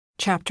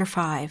Chapter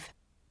 5.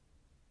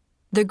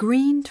 The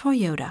Green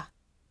Toyota.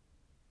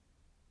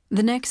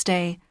 The next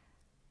day,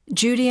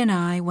 Judy and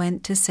I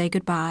went to say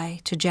goodbye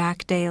to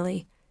Jack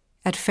Daly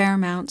at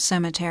Fairmount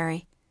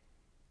Cemetery.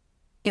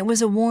 It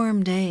was a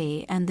warm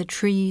day and the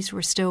trees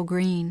were still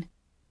green.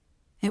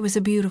 It was a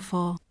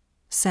beautiful,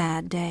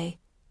 sad day.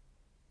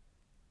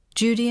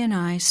 Judy and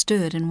I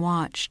stood and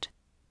watched.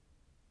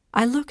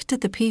 I looked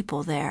at the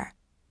people there.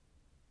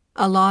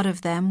 A lot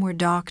of them were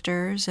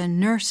doctors and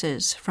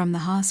nurses from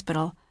the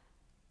hospital.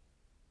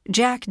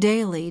 Jack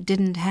Daly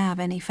didn't have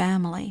any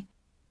family.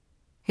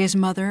 His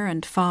mother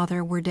and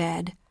father were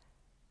dead,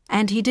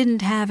 and he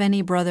didn't have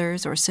any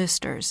brothers or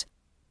sisters.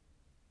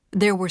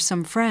 There were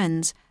some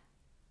friends,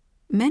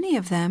 many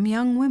of them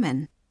young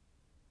women.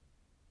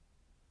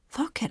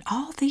 "Look at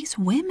all these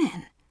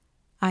women,"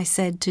 I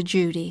said to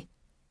Judy.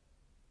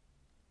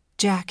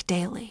 "Jack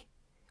Daly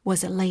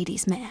was a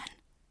ladies' man,"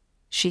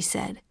 she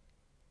said.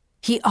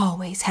 "He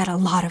always had a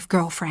lot of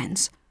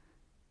girlfriends."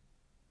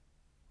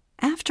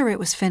 After it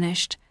was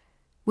finished,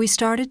 we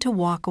started to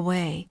walk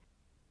away,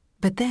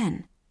 but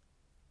then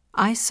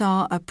I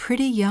saw a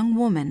pretty young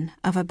woman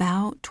of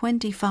about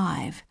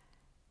 25.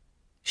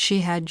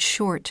 She had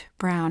short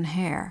brown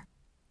hair.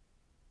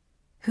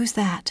 "Who's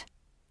that?"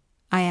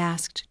 I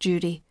asked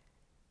Judy.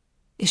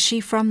 "Is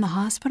she from the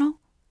hospital?"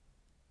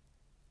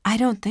 "I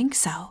don't think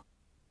so,"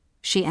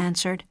 she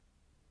answered.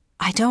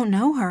 "I don't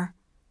know her."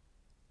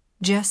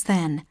 Just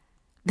then,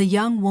 the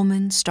young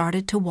woman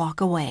started to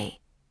walk away,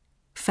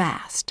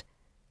 fast.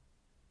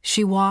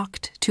 She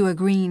walked to a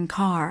green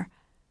car,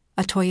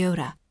 a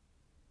Toyota.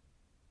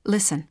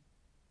 "Listen,"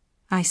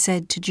 I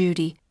said to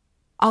Judy,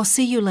 "I'll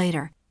see you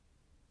later.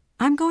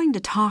 I'm going to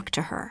talk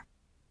to her.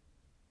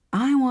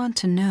 I want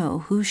to know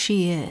who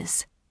she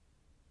is."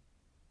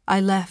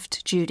 I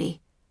left Judy.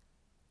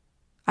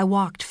 I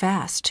walked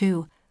fast,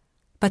 too,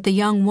 but the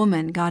young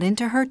woman got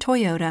into her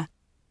Toyota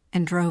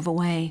and drove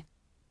away.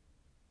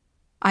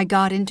 I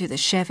got into the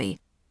Chevy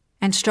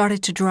and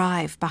started to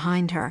drive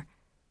behind her,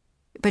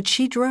 but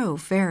she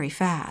drove very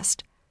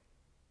fast.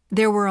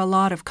 There were a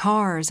lot of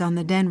cars on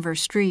the Denver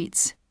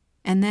streets,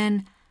 and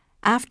then,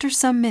 after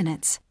some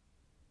minutes,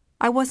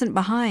 I wasn't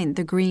behind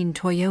the green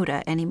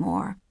Toyota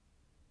anymore.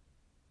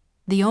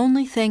 The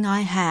only thing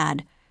I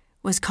had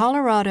was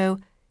Colorado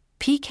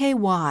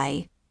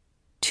PKY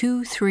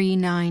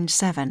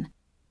 2397,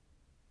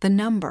 the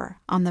number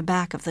on the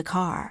back of the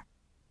car.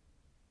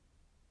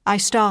 I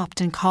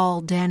stopped and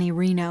called Danny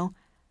Reno.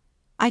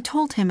 I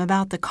told him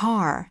about the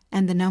car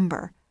and the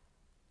number.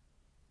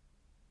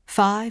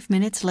 5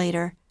 minutes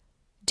later,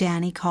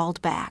 Danny called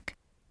back.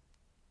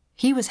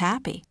 He was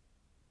happy.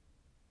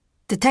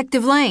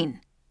 "Detective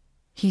Laine,"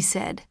 he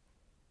said.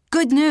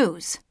 "Good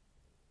news.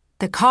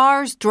 The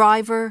car's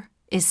driver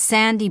is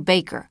Sandy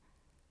Baker.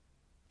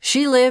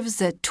 She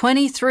lives at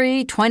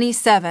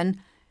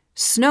 2327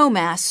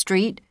 Snowmass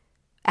Street,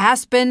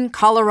 Aspen,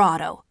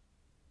 Colorado.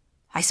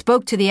 I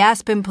spoke to the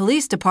Aspen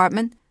Police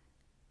Department.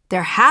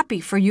 They're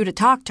happy for you to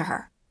talk to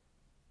her."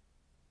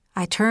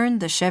 I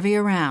turned the Chevy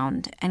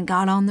around and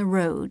got on the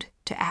road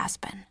to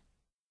Aspen.